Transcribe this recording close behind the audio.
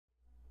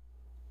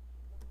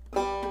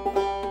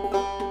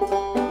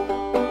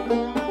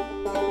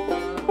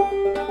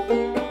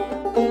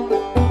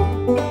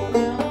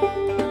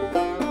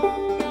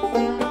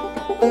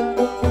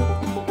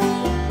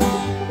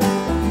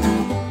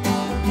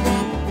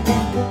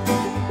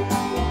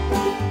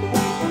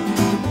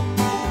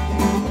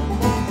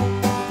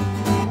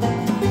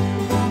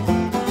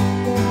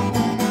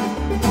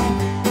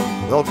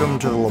Welcome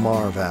to the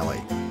Lamar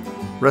Valley.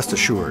 Rest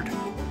assured,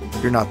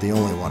 you're not the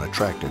only one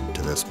attracted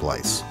to this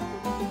place.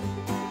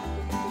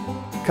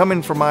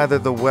 Coming from either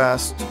the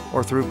west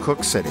or through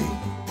Cooke City,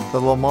 the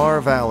Lamar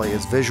Valley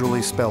is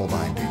visually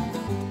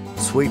spellbinding.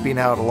 Sweeping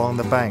out along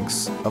the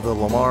banks of the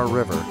Lamar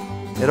River,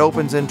 it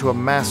opens into a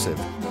massive,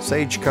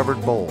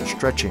 sage-covered bowl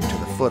stretching to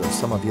the foot of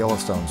some of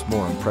Yellowstone's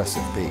more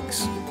impressive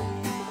peaks.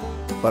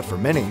 But for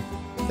many,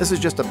 this is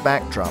just a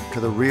backdrop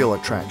to the real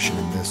attraction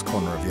in this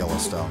corner of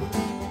Yellowstone.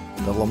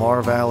 The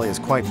Lamar Valley is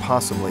quite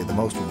possibly the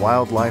most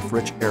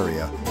wildlife-rich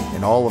area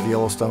in all of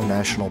Yellowstone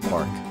National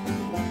Park,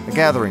 a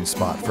gathering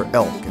spot for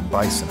elk and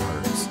bison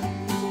herds.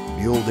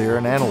 Mule deer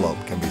and antelope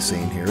can be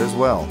seen here as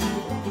well.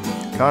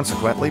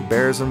 Consequently,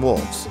 bears and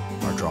wolves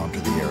are drawn to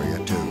the area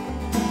too.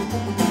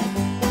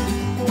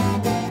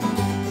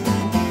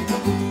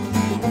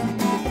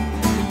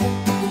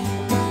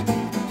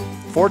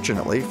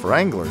 Fortunately, for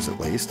anglers at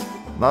least,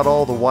 not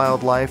all the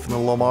wildlife in the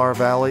Lamar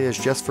Valley is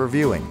just for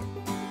viewing.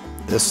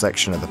 This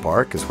section of the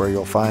park is where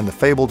you'll find the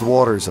fabled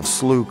waters of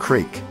Slough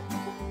Creek.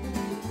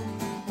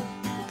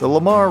 The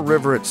Lamar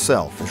River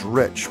itself is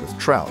rich with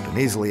trout and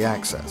easily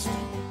accessed.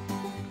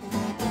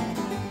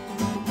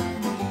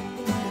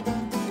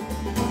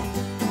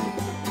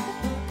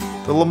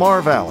 The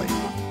Lamar Valley.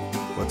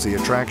 What's the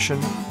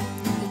attraction?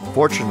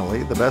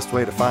 Fortunately, the best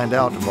way to find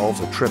out involves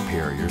a trip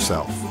here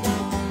yourself.